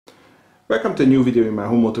Welcome to a new video in my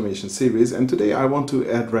home automation series, and today I want to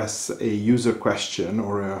address a user question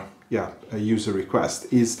or a user request.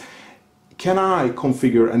 Can I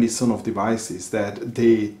configure any Sonoff devices that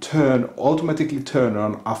they automatically turn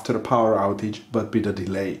on after a power outage but with a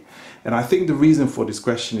delay? And I think the reason for this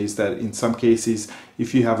question is that in some cases,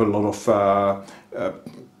 if you have a lot of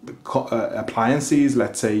appliances,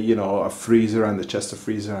 let's say, a freezer and a chest of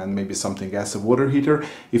freezer and maybe something else, a water heater,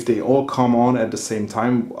 if they all come on at the same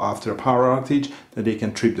time after a power outage, then they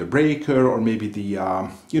can trip the breaker, or maybe the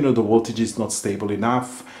the voltage is not stable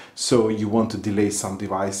enough, so you want to delay some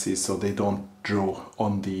devices so they don't draw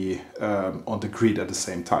on the grid at the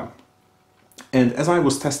same time. And as I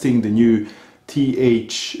was testing the new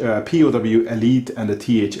POW Elite and the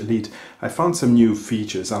TH Elite, I found some new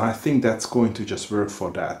features, and I think that's going to just work for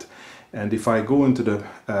that. And if I go into the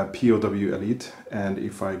POW Elite, and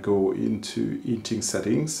if I go into inching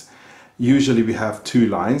settings, usually we have two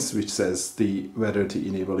lines which says whether to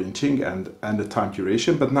enable inching and the time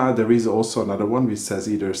duration, but now there is also another one which says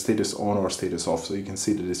either status on or status off, so you can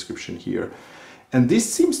see the description here. And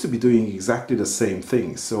this seems to be doing exactly the same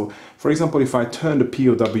thing. So, for example, if I turn the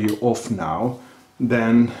POW off now,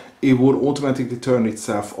 then it would automatically turn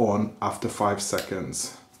itself on after 5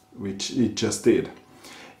 seconds, which it just did.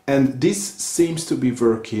 And this seems to be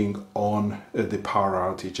working on the power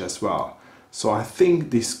outage as well. So I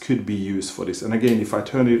think this could be used for this. And again, if I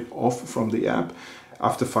turn it off from the app,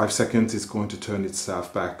 after 5 seconds, it's going to turn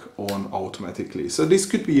itself back on automatically. So this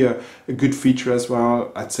could be a good feature as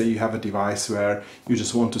well. I'd say you have a device where you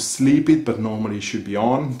just want to sleep it, but normally it should be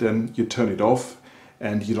on. Then you turn it off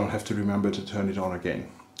and you don't have to remember to turn it on again.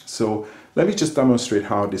 So let me just demonstrate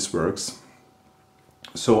how this works.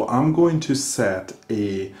 So I'm going to set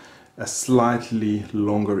a slightly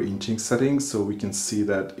longer inching setting so we can see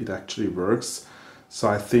that it actually works. So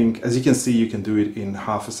I think, as you can see, you can do it in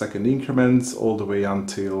 ½ second increments all the way up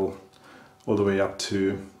to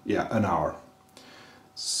an hour.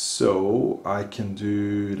 So I can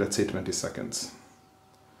do, let's say, 20 seconds.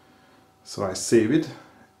 So I save it,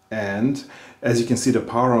 and as you can see, the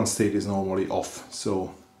power on state is normally off.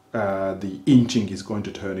 So the inching is going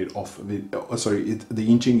to turn it off. The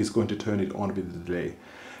inching is going to turn it on with the delay.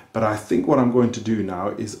 But I think what I'm going to do now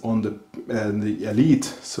is on the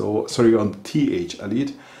Elite, on the TH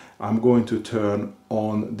Elite, I'm going to turn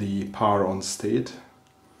on the power on state.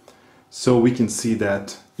 So we can see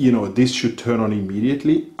that, this should turn on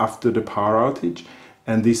immediately after the power outage,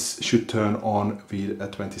 and this should turn on with a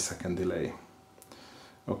 20-second delay.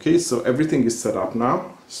 Okay, so everything is set up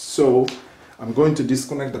now. So I'm going to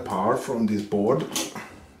disconnect the power from this board.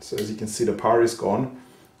 So as you can see, the power is gone.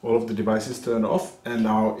 All of the devices turned off, and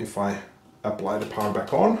now if I apply the power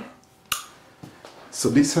back on, so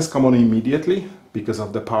this has come on immediately because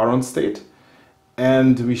of the power on state,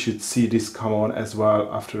 and we should see this come on as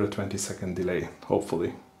well after a 20-second delay,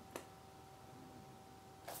 hopefully.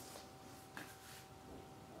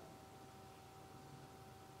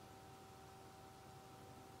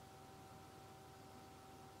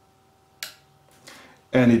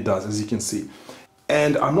 And it does, as you can see.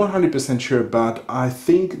 And I'm not 100% sure, but I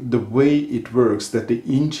think the way it works, that the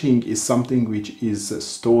inching is something which is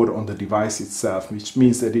stored on the device itself, which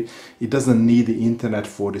means that it doesn't need the internet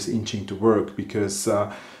for this inching to work, because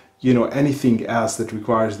anything else that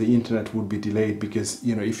requires the internet would be delayed, because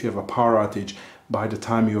if you have a power outage, by the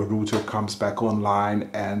time your router comes back online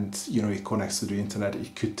and it connects to the internet,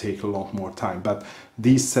 it could take a lot more time. But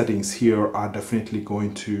these settings here are definitely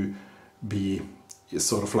going to be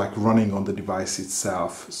sort of like running on the device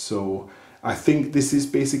itself. So I think this is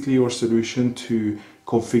basically your solution to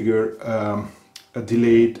configure a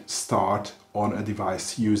delayed start on a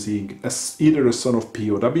device using either a Sonoff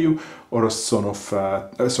POW or a Sonoff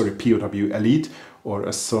POW Elite or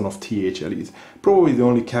a Sonoff TH Elite. Probably the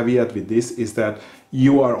only caveat with this is that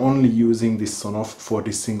you are only using this Sonoff for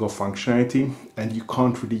this single functionality, and you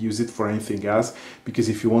can't really use it for anything else, because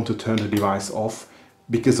if you want to turn the device off,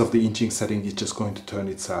 because of the inching setting, it's just going to turn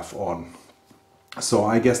itself on. So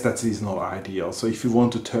I guess that is not ideal. So if you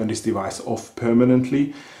want to turn this device off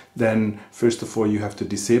permanently, then first of all you have to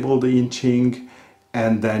disable the inching,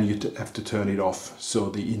 and then you have to turn it off so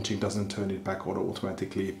the inching doesn't turn it back on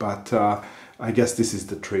automatically. But I guess this is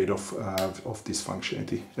the trade-off of this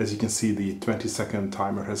functionality. As you can see, the 20-second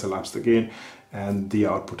timer has elapsed again and the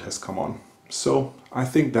output has come on. So I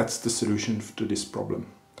think that's the solution to this problem.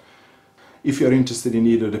 If you're interested in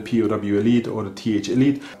either the POW Elite or the TH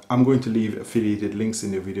Elite, I'm going to leave affiliated links in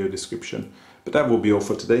the video description. But that will be all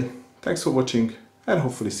for today. Thanks for watching, and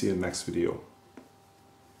hopefully see you in the next video.